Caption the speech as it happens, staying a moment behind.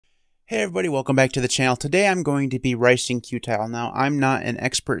Hey everybody, welcome back to the channel. Today I'm going to be writing Qtile. Now, I'm not an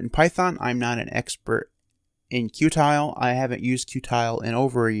expert in Python. I'm not an expert in Qtile. I haven't used Qtile in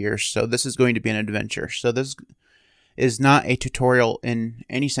over a year, so this is going to be an adventure. So this is not a tutorial in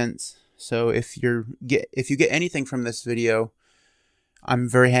any sense. So if you get anything from this video, I'm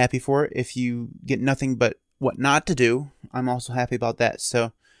very happy for it. If you get nothing but what not to do, I'm also happy about that.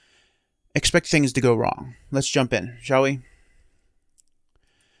 So expect things to go wrong. Let's jump in, shall we?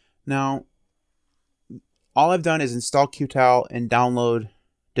 Now, all I've done is install Qtile and download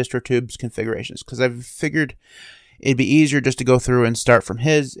DistroTube's configurations because I've figured it'd be easier just to go through and start from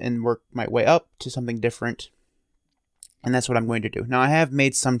his and work my way up to something different. And that's what I'm going to do. Now, I have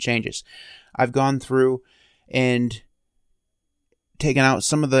made some changes. I've gone through and taken out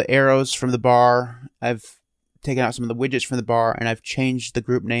some of the arrows from the bar. I've taken out some of the widgets from the bar, and I've changed the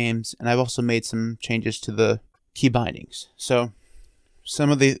group names, and I've also made some changes to the key bindings. So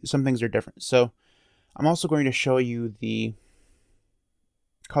some things are different. So I'm also going to show you the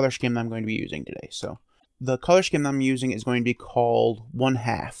color scheme that I'm going to be using today. So the color scheme that I'm using is going to be called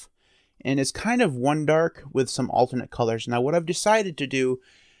 1/2, and it's kind of one dark with some alternate colors. Now what I've decided to do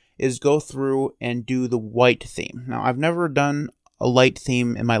is go through and do the white theme. Now I've never done a light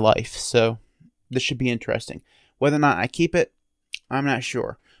theme in my life, so this should be interesting. Whether or not I keep it, I'm not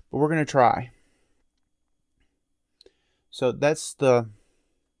sure, but we're going to try. So that's the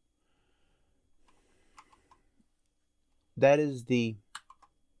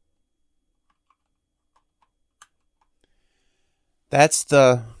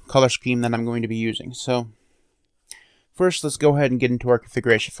color scheme that I'm going to be using. So first, let's go ahead and get into our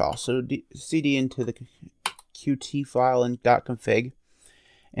configuration file. So cd into the qt file and .config,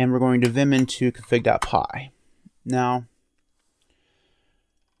 and we're going to vim into config.py. Now,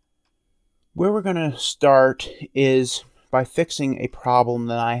 where we're going to start is by fixing a problem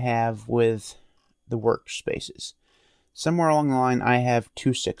that I have with the workspaces. Somewhere along the line, I have 2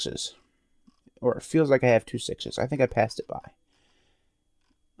 6s, or it feels like I have 2 6s. I think I passed it by.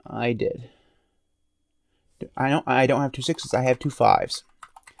 I did. I don't have 2 6s. I have 2 5s.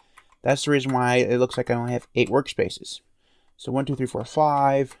 That's the reason why it looks like I only have 8 workspaces. So 1, 2, 3, 4,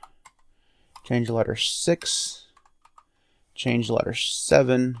 5. Change the letter 6. Change the letter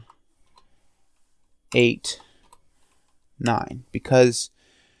 7. 8. 9. Because,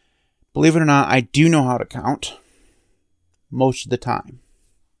 believe it or not, I do know how to count most of the time.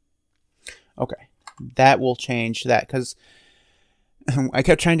 Okay, that will change that, because I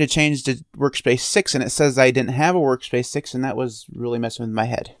kept trying to change to workspace 6 and it says I didn't have a workspace 6, and that was really messing with my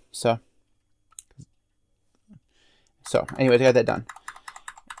head. So anyways, I got that done.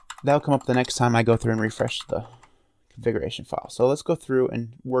 That'll come up the next time I go through and refresh the configuration file. So let's go through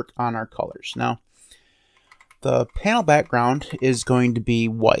and work on our colors. Now, the panel background is going to be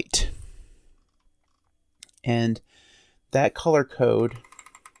white, and that color code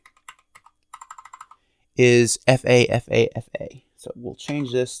is FA. So we'll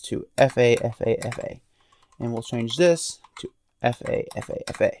change this to FA, and we'll change this to FA.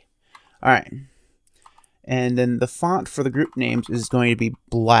 All right, and then the font for the group names is going to be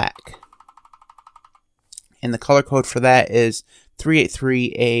black, and the color code for that is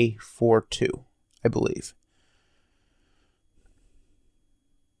 383A42, I believe.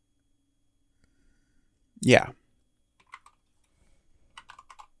 Yeah.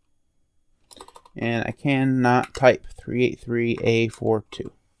 And I cannot type 383A42.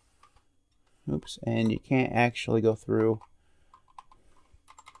 Oops, and you can't actually go through.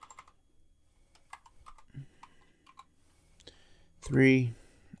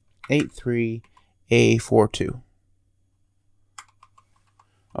 A42.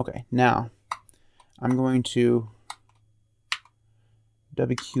 Okay, now I'm going to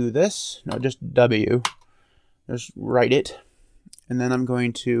WQ this. No, just W. Just write it, and then I'm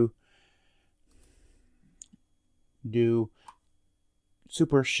going to do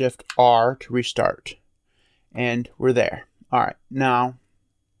Super Shift R to restart, and we're there. All right, now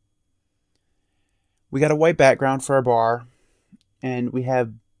we got a white background for our bar, and we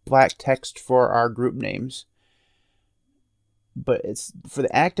have black text for our group names, but it's for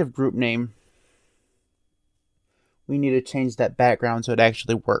the active group name. We need to change that background so it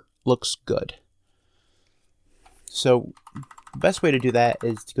actually looks good. So the best way to do that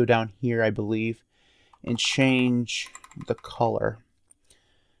is to go down here, I believe, and change the color.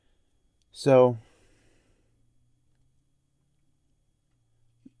 So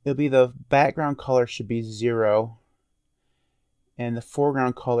it'll be the background color should be 0, and the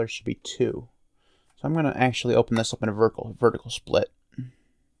foreground color should be 2. So I'm going to actually open this up in a vertical split.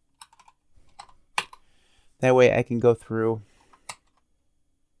 That way I can go through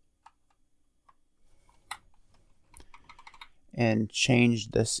and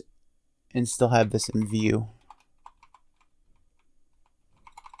change this and still have this in view.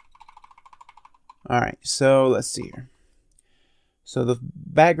 Alright, so let's see here. So the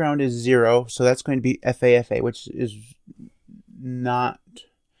background is 0, so that's going to be FAFA, which is not,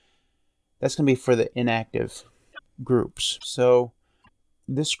 that's going to be for the inactive groups. So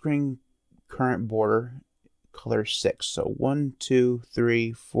this screen current border color 6. So 1, 2,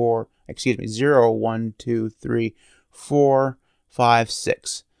 3, 4, excuse me, 0, 1, 2, 3, 4, 5,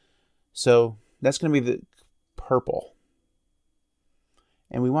 6. So that's going to be the purple.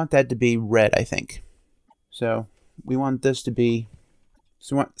 And we want that to be red, I think. So we want this to be,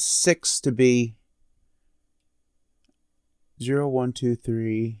 so we want 6 to be 0, 1, 2,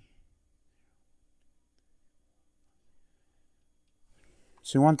 3.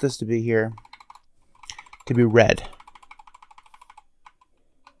 So we want this to be here, to be red,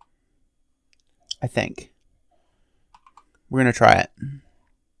 I think. We're gonna try it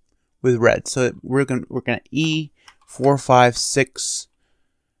with red. So we're gonna E 4, 5, 6,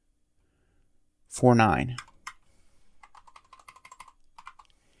 4, 9.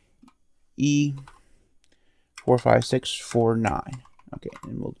 E 4, 5, 6, 4, 9. Okay,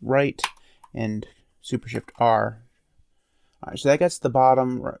 and we'll right and Super Shift R. Alright, so that gets the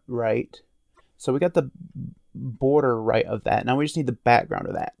bottom right. So we got the border right of that. Now we just need the background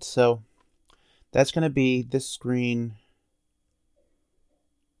of that. So that's going to be this screen.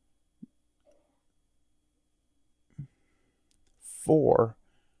 Four.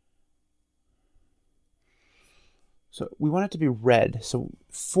 So we want it to be red. So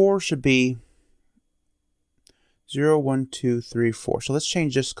 4 should be 0, 1, 2, 3, 4. So let's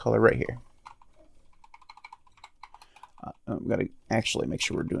change this color right here. I've got to actually make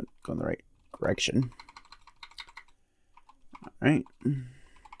sure we're going the right direction. All right.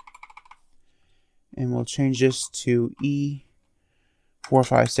 And we'll change this to E 4,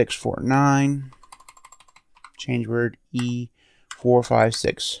 5, 6, 4, 9. Change word E 4, 5,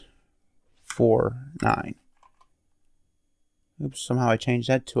 6, 4, 9. Oops, somehow I changed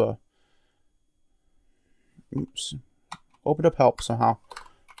that to a... Oops. Open up help somehow.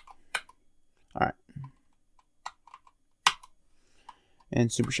 Alright.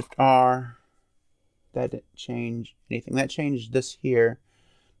 And Super Shift R. That didn't change anything. That changed this here,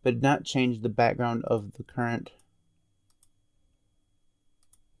 but did not change the background of the current.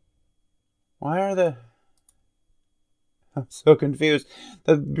 Why are the... I'm so confused.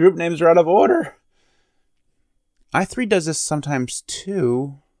 The group names are out of order. i3 does this sometimes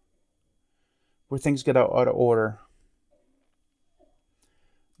too, where things get out of order.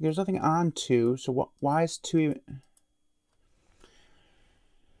 There's nothing on 2, so why is 2 even...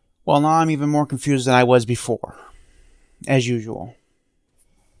 Well, now I'm even more confused than I was before, as usual.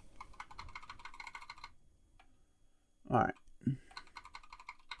 Alright. Go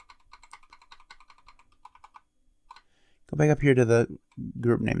back up here to the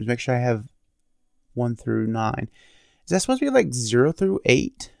group names. Make sure I have 1 through 9. Is that supposed to be like 0 through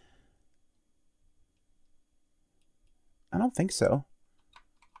 8? I don't think so.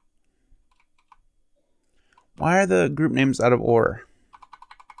 Why are the group names out of order?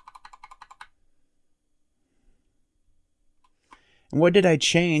 And what did I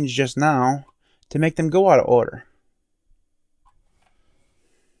change just now to make them go out of order?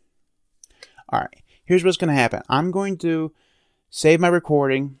 Alright, here's what's going to happen. I'm going to save my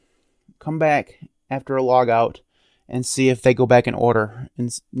recording, come back after a log out, and see if they go back in order.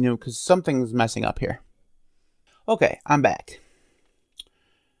 And because something's messing up here. Okay, I'm back.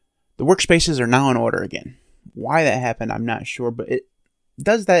 The workspaces are now in order again. Why that happened, I'm not sure, but it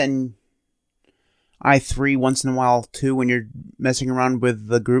does that in i3 once in a while too. When you're messing around with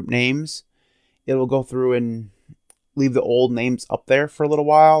the group names, it'll go through and leave the old names up there for a little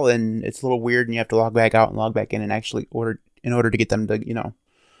while, and it's a little weird, and you have to log back out and log back in and actually in order to get them to,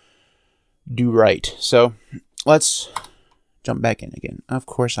 do right. So let's jump back in again. Of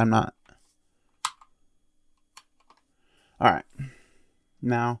course, I'm not. All right,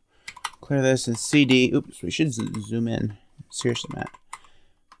 now clear this and CD. Oops, we should zoom in. Seriously, Matt.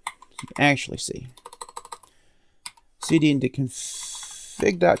 So you can actually see. CD into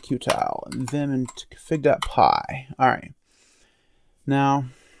config.qtile and vim into config.py. Alright. Now,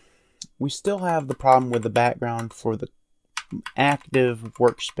 we still have the problem with the background for the active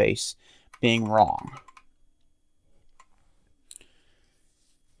workspace being wrong.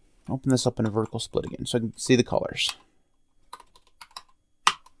 Open this up in a vertical split again so I can see the colors.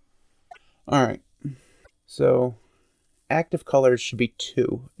 Alright. So, active colors should be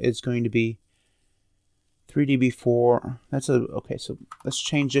 2. It's going to be 3dB4. That's okay, so let's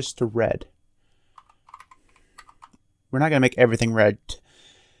change this to red. we're not going to make everything red.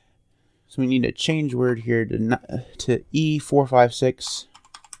 So we need a change word here to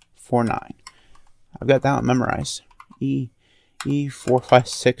E45649. I've got that one memorized.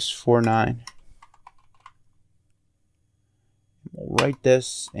 E45649. We'll write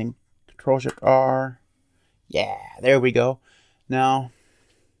this and Control-Shift-R. Yeah, there we go. Now,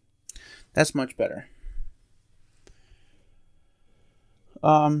 that's much better.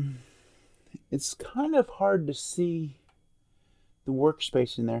 It's kind of hard to see the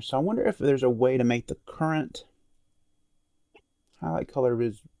workspace in there, so I wonder if there's a way to make the current highlight color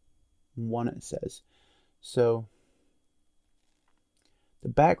is 1, it says. So the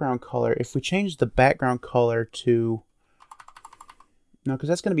background color, if we change the background color to, no, because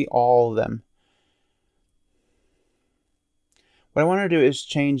that's going to be all of them. What I want to do is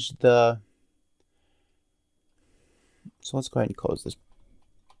change the, so let's go ahead and close this.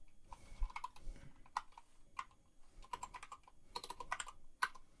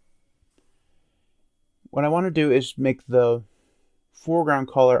 What I want to do is make the foreground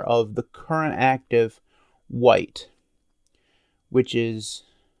color of the current active white, which is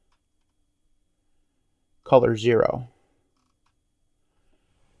color 0.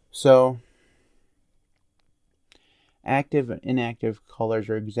 So active and inactive colors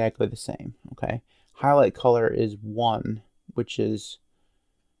are exactly the same, okay? Highlight color is 1, which is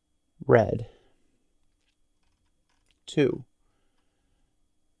red. 2.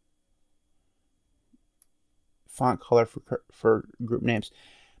 Font color for group names.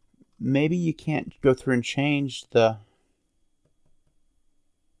 Maybe you can't go through and change the...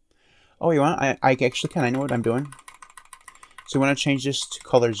 Oh, you want? I actually can. I know what I'm doing. So we want to change this to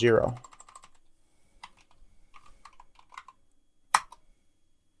color 0.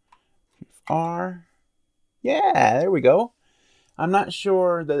 R. Yeah, there we go. I'm not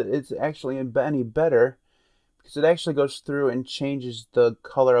sure that it's actually any better, because it actually goes through and changes the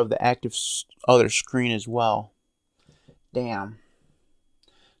color of the active other screen as well. Damn.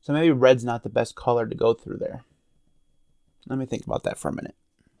 So maybe red's not the best color to go through there. Let me think about that for a minute.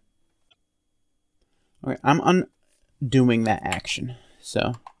 Okay, I'm undoing that action.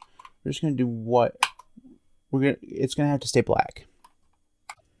 So we're just gonna do what it's gonna have to stay black.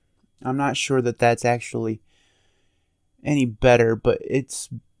 I'm not sure that that's actually any better, but it's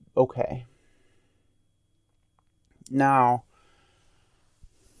okay. Now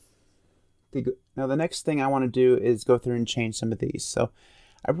the next thing I want to do is go through and change some of these. So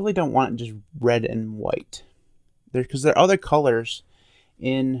I really don't want just red and white, because there are other colors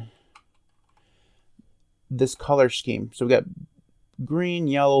in this color scheme. So we got green,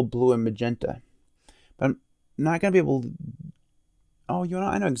 yellow, blue, and magenta. But I'm not going to be able to... Oh, you know,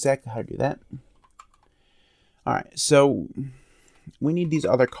 I know exactly how to do that. All right, so we need these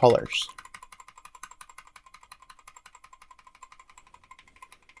other colors.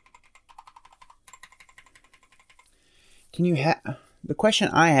 Can you have... The question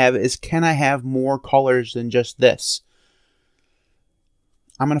I have is, can I have more colors than just this?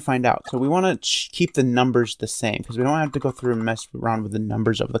 I'm going to find out. So we want to keep the numbers the same, because we don't have to go through and mess around with the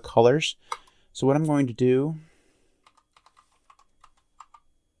numbers of the colors. So what I'm going to do...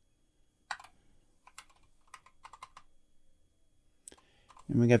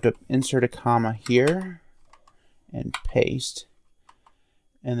 And we have to insert a comma here and paste.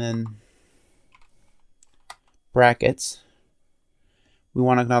 And then brackets. We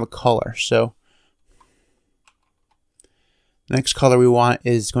want another color. So the next color we want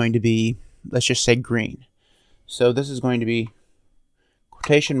is going to be, let's just say green. So this is going to be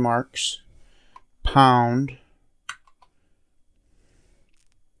quotation marks, pound,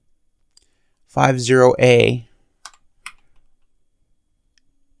 50A,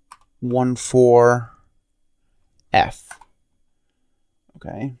 14F.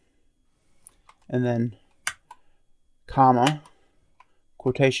 Okay. And then comma,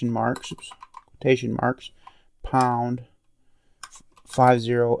 quotation marks, pound,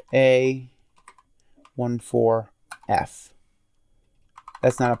 50A, 14F.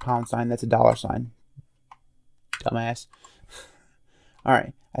 That's not a pound sign, that's a dollar sign. Dumbass.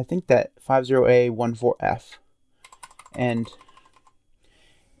 Alright, I think that 50A, 14F. And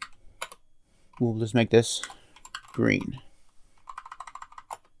we'll just make this green.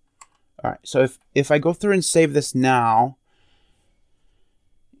 Alright, so if I go through and save this now,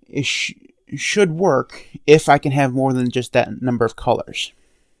 it should work if I can have more than just that number of colors.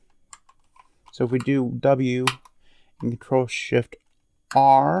 So if we do W and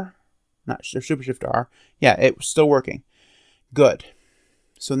Control-Shift-R, not Super-Shift-R, yeah, it's still working. Good.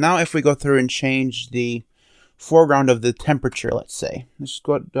 So now if we go through and change the foreground of the temperature, let's say. Let's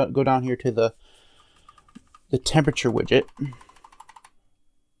go down here to the the temperature widget,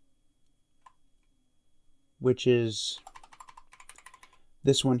 which is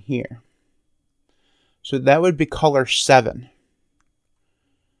this one here. So that would be color 7.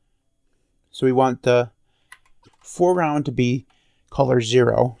 So we want the foreground to be color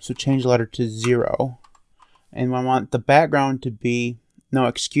 0. So change the letter to 0. And I want the background to be, no,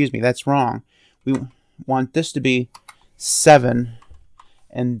 excuse me, that's wrong. We want this to be 7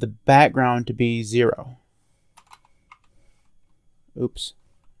 and the background to be 0. Oops.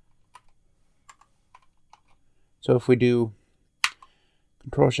 So if we do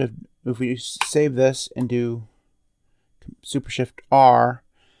Control Shift, if we save this and do Super Shift R,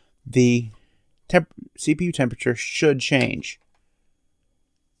 the CPU temperature should change.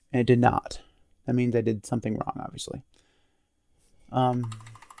 And it did not. That means I did something wrong, obviously.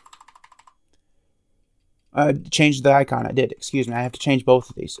 Changed the icon. I did. Excuse me. I have to change both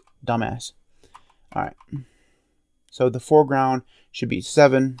of these. Dumbass. Alright. So the foreground should be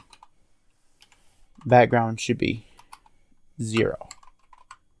 7. Background should be 0.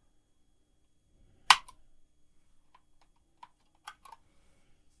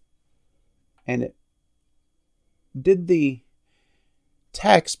 And it did the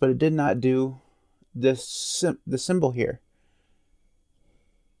text, but it did not do this the symbol here.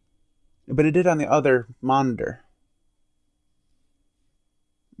 But it did on the other monitor,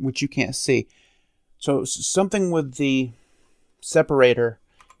 which you can't see. So something with the separator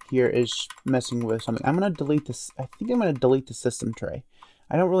here is messing with something. I'm going to delete this. I think I'm going to delete the system tray.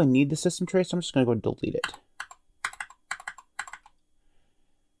 I don't really need the system tray, so I'm just going to go delete it.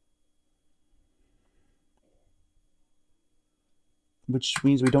 Which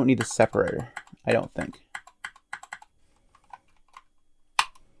means we don't need the separator, I don't think.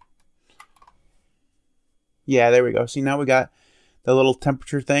 Yeah, there we go. See, now we got the little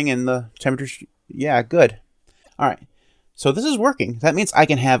temperature thing and the temperature. Yeah, good. All right. So this is working. That means I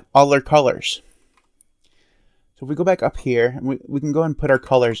can have other colors. So if we go back up here, we can go and put our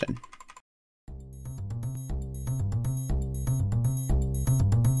colors in.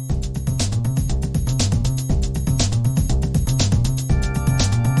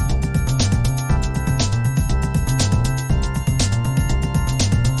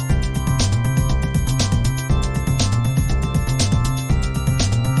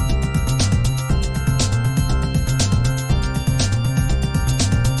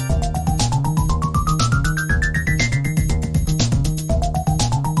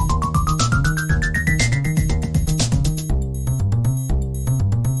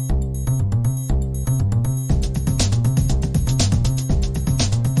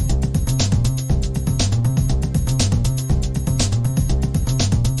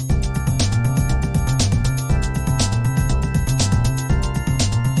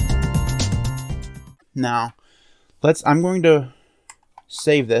 Now, I'm going to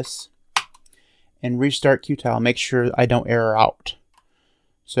save this and restart Qtile. Make sure I don't error out.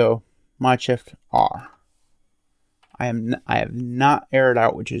 So, Mod Shift R. I have not errored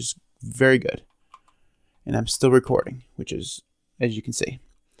out, which is very good. And I'm still recording, which is, as you can see.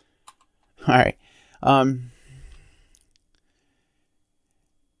 All right.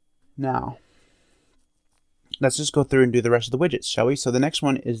 Now, let's just go through and do the rest of the widgets, shall we? So the next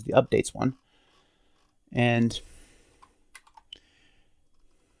one is the updates one. And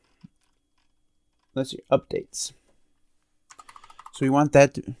let's see, updates. So we want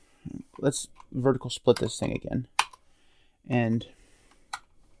that to, let's vertical split this thing again. And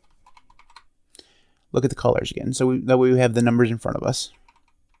look at the colors again. So that way we have the numbers in front of us.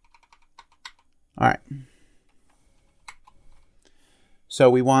 All right. So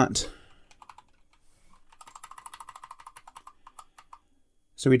we want,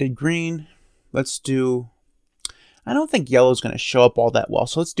 so we did green. Let's do, I don't think yellow is going to show up all that well,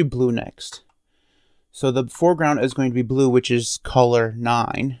 so let's do blue next. So the foreground is going to be blue, which is color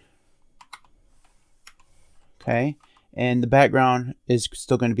 9. Okay, and the background is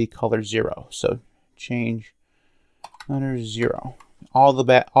still going to be color 0. So change letter 0. All the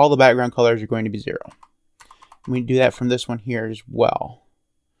background colors are going to be 0. And we do that from this one here as well,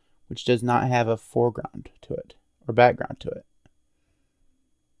 which does not have a foreground to it or background to it.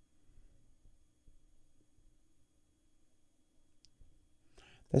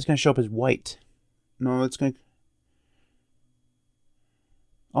 That's going to show up as white. No, it's going to...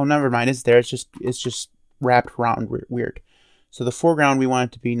 Oh, never mind. It's there. It's just wrapped around weird. So the foreground, we want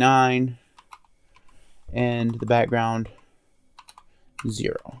it to be 9. And the background,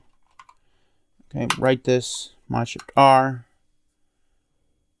 0. Okay, write this. Mod Shift R.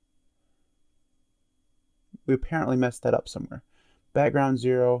 We apparently messed that up somewhere. Background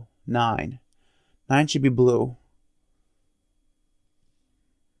 0, 9. 9 should be blue.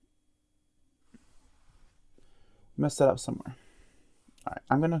 Messed that up somewhere. Alright,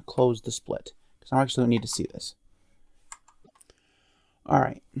 I'm going to close the split because I actually need to see this.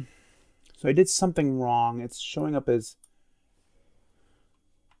 Alright, so I did something wrong. It's showing up as...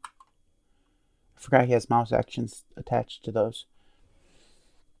 I forgot he has mouse actions attached to those.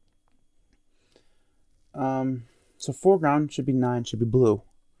 So foreground should be 9, should be blue.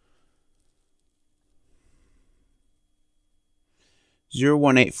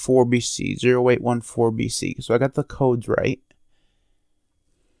 0184 BC, 0814 BC. So I got the codes right.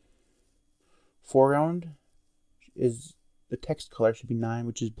 Foreground is the text color should be 9,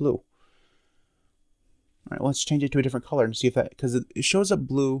 which is blue. Alright, let's change it to a different color and see if that, because it shows up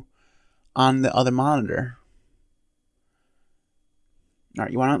blue on the other monitor.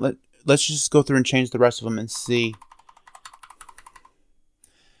 Alright, you want to let's just go through and change the rest of them and see.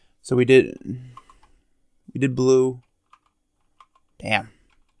 So we did blue. Damn.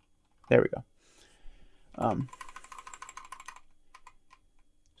 There we go.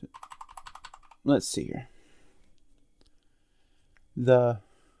 Let's see here. The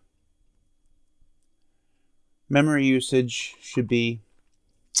memory usage should be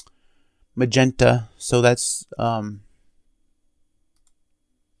magenta, so that's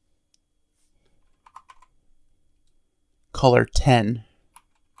color 10.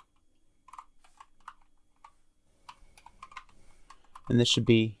 And this should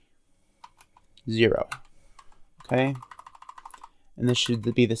be 0. Okay? And this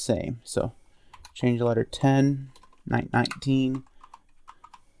should be the same. So change the letter 10, 19.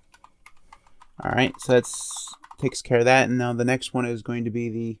 Alright, so that takes care of that. And now the next one is going to be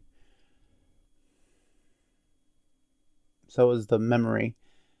the... So is the memory.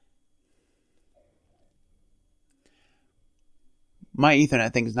 My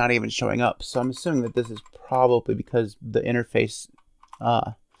Ethernet thing is not even showing up, so I'm assuming that this is probably because the interface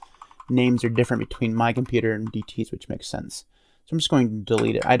names are different between my computer and DT's, which makes sense. So I'm just going to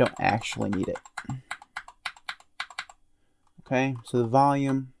delete it. I don't actually need it. Okay, so the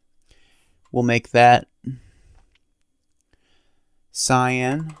volume, we'll make that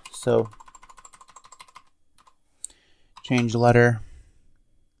cyan. So change letter.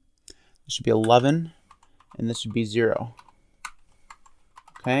 This should be 11, and this should be 0.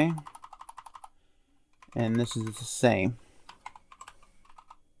 Okay, and this is the same.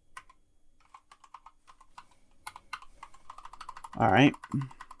 Alright,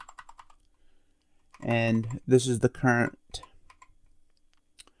 and this is the current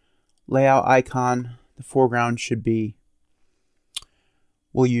layout icon. The foreground should be,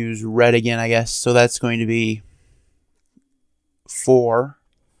 we'll use red again, I guess. So that's going to be 4,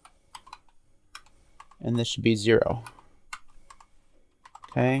 and this should be 0.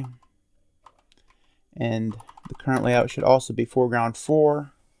 Okay, and the current layout should also be foreground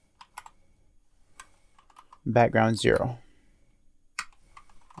 4, background 0.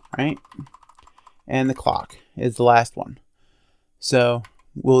 Alright, and the clock is the last one. So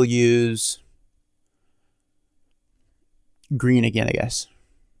we'll use green again, I guess.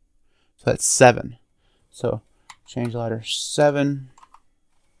 So that's 7. So change the letter 7,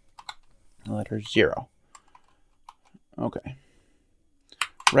 the letter 0. Okay.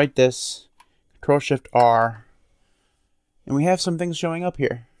 Write this, Control-Shift-R, and we have some things showing up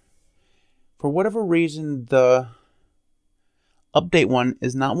here. For whatever reason, the update one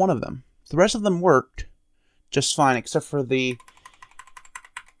is not one of them. The rest of them worked just fine, except for the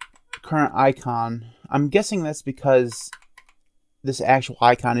current icon. I'm guessing that's because this actual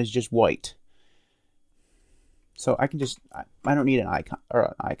icon is just white. So I can just, I don't need an icon, or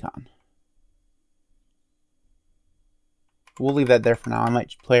an icon. We'll leave that there for now. I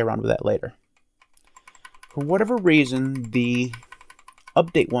might play around with that later. For whatever reason, the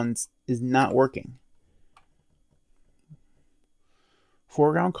update ones is not working.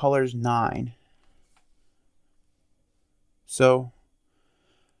 Foreground color is 9. So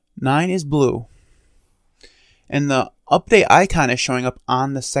 9 is blue. And the update icon is showing up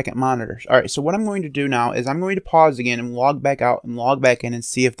on the second monitor. Alright, so what I'm going to do now is I'm going to pause again and log back out and log back in and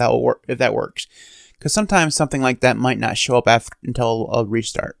see if that will work, if that works. Because sometimes something like that might not show up until a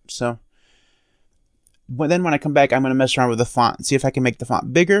restart. So then when I come back, I'm going to mess around with the font, see if I can make the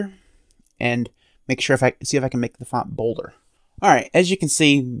font bigger, and see if I can make the font bolder. Alright, as you can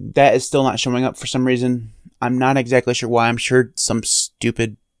see, that is still not showing up for some reason. I'm not exactly sure why. I'm sure some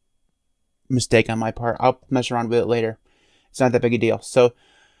stupid mistake on my part. I'll mess around with it later. It's not that big a deal. So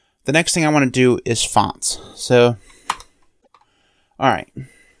the next thing I want to do is fonts. So, alright.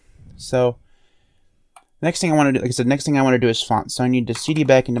 So next thing I want to do, like I said, next thing I want to do is fonts. So I need to cd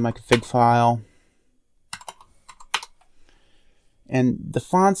back into my config file. And the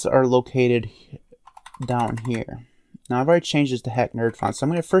fonts are located down here. Now I've already changed this to Hack Nerd font, so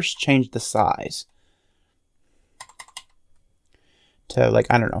I'm going to first change the size to, like,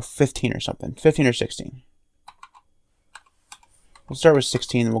 I don't know, 15 or something. 15 or 16. We'll start with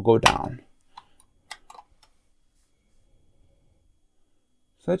 16 and we'll go down.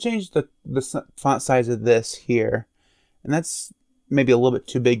 So I changed the font size of this here. And that's maybe a little bit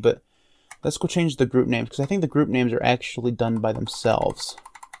too big, but let's go change the group names, because I think the group names are actually done by themselves.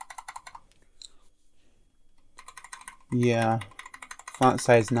 Yeah, font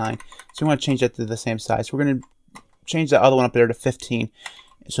size 9. So we want to change that to the same size. We're going to change that other one up there to 15.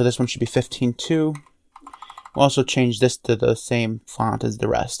 So this one should be 15 too. We'll also change this to the same font as the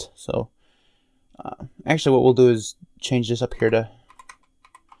rest. So actually what we'll do is change this up here to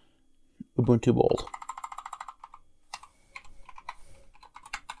Ubuntu Bold.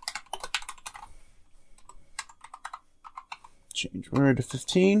 Change word to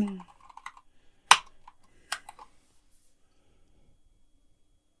 15.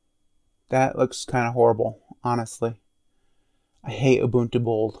 That looks kind of horrible, honestly. I hate Ubuntu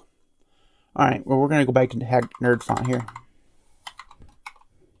Bold. Alright, well, we're going to go back into Hack Nerd font here.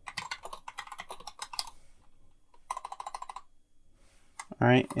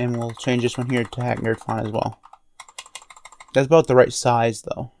 Alright, and we'll change this one here to Hack Nerd font as well. That's about the right size,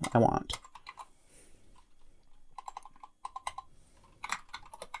 though, I want.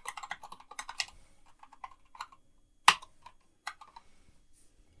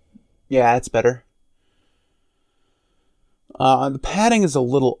 Yeah, it's better. The padding is a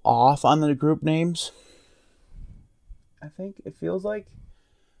little off on the group names. I think it feels like.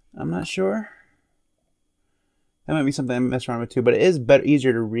 I'm not sure. That might be something I mess around with too, but it is better,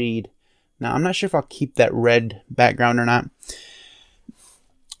 easier to read. Now, I'm not sure if I'll keep that red background or not.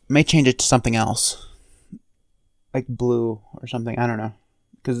 May change it to something else, like blue or something. I don't know,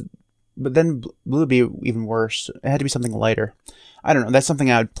 but then blue would be even worse. It had to be something lighter. I don't know. That's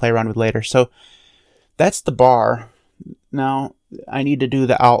something I would play around with later. So that's the bar. Now I need to do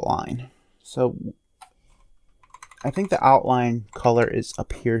the outline. So I think the outline color is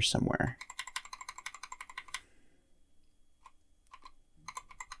up here somewhere.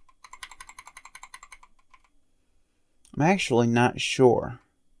 I'm actually not sure.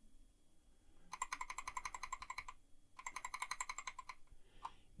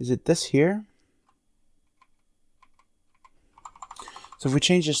 Is it this here? So if we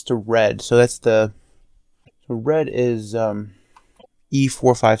change this to red, so that's the, so red is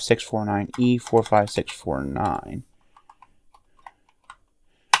E45649, E45649.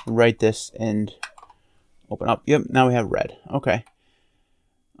 Write this and open up. Yep, now we have red. Okay.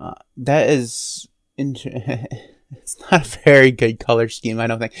 That is, it's not a very good color scheme, I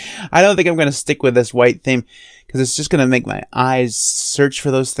don't think. I don't think I'm going to stick with this white theme, because it's just going to make my eyes search for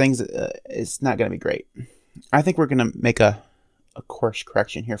those things. It's not going to be great. I think we're going to make a course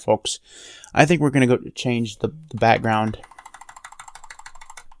correction here, folks. I think we're going to go change the background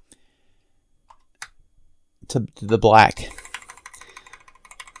to the black.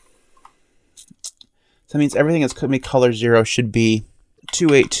 So that means everything that's going to be color 0 should be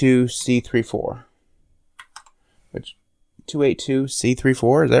 282C34. Which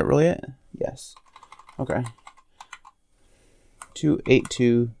 282C34, is that really it? Yes. Okay.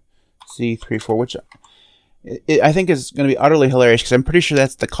 282C34, which I think is going to be utterly hilarious, because I'm pretty sure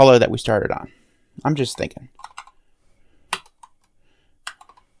that's the color that we started on. I'm just thinking.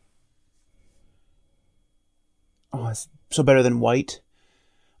 Oh, it's so better than white.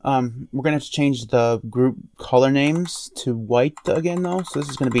 We're going to have to change the group color names to white again, though. So this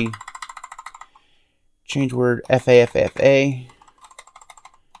is going to be change word FAFFA.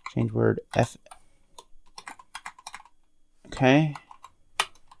 Change word F. Okay.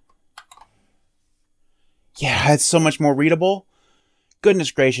 Yeah, it's so much more readable. Goodness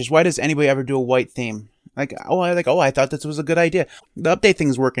gracious, why does anybody ever do a white theme? I thought this was a good idea. The update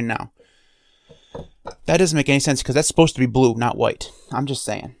thing's working now. That doesn't make any sense, because that's supposed to be blue, not white. I'm just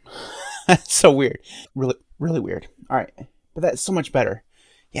saying. That's so weird. Really, really weird. All right, but that's so much better.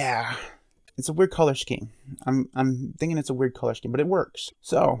 Yeah, it's a weird color scheme. I'm thinking it's a weird color scheme, but it works.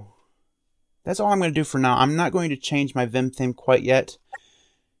 So that's all I'm going to do for now. I'm not going to change my Vim theme quite yet.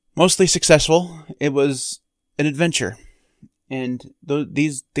 Mostly successful. It was an adventure, and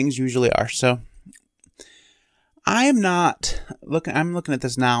these things usually are. So I'm looking at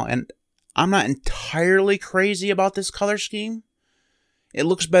this now, and I'm not entirely crazy about this color scheme. It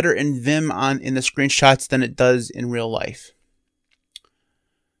looks better in Vim in the screenshots than it does in real life.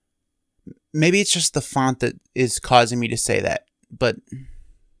 Maybe it's just the font that is causing me to say that, but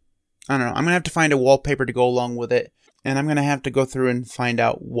I don't know. I'm going to have to find a wallpaper to go along with it. and I'm going to have to go through and find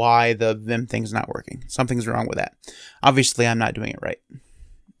out why the Vim thing's not working. Something's wrong with that. Obviously, I'm not doing it right.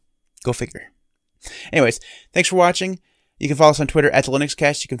 Go figure. Anyways, thanks for watching. You can follow us on Twitter at the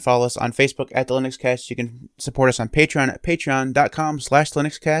LinuxCast. You can follow us on Facebook at the LinuxCast. You can support us on Patreon at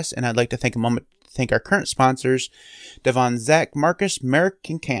patreon.com/LinuxCast. And I'd like to take a moment to thank our current sponsors, Devon, Zack, Marcus, Marek,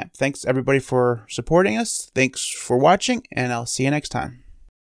 and Camp. Thanks, everybody, for supporting us. Thanks for watching, and I'll see you next time.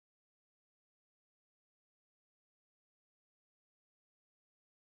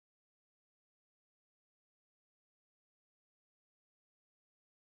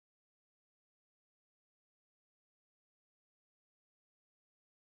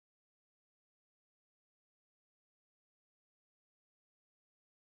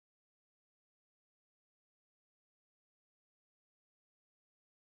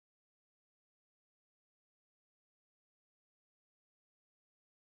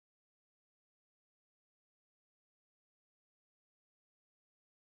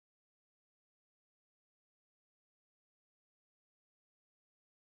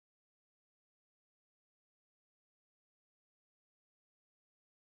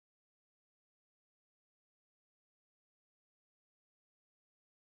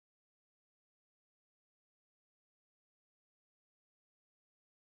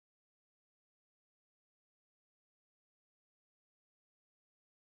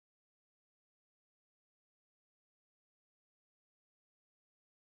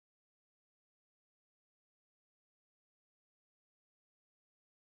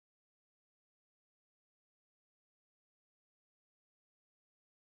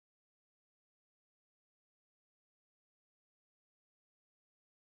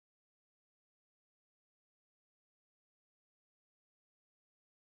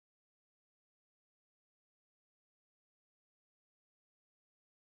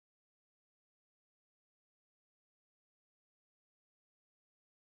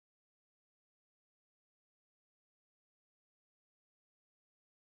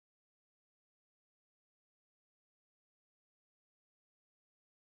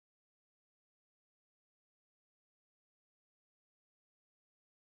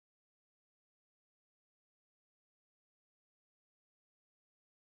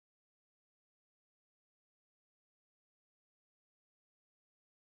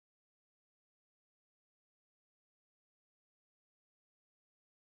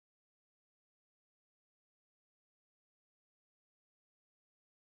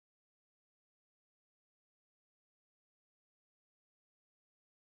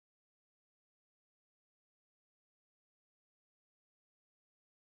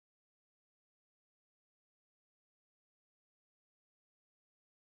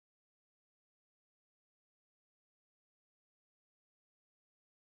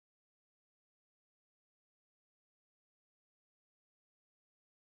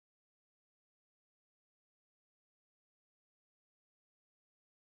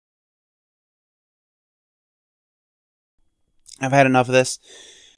 I've had enough of this.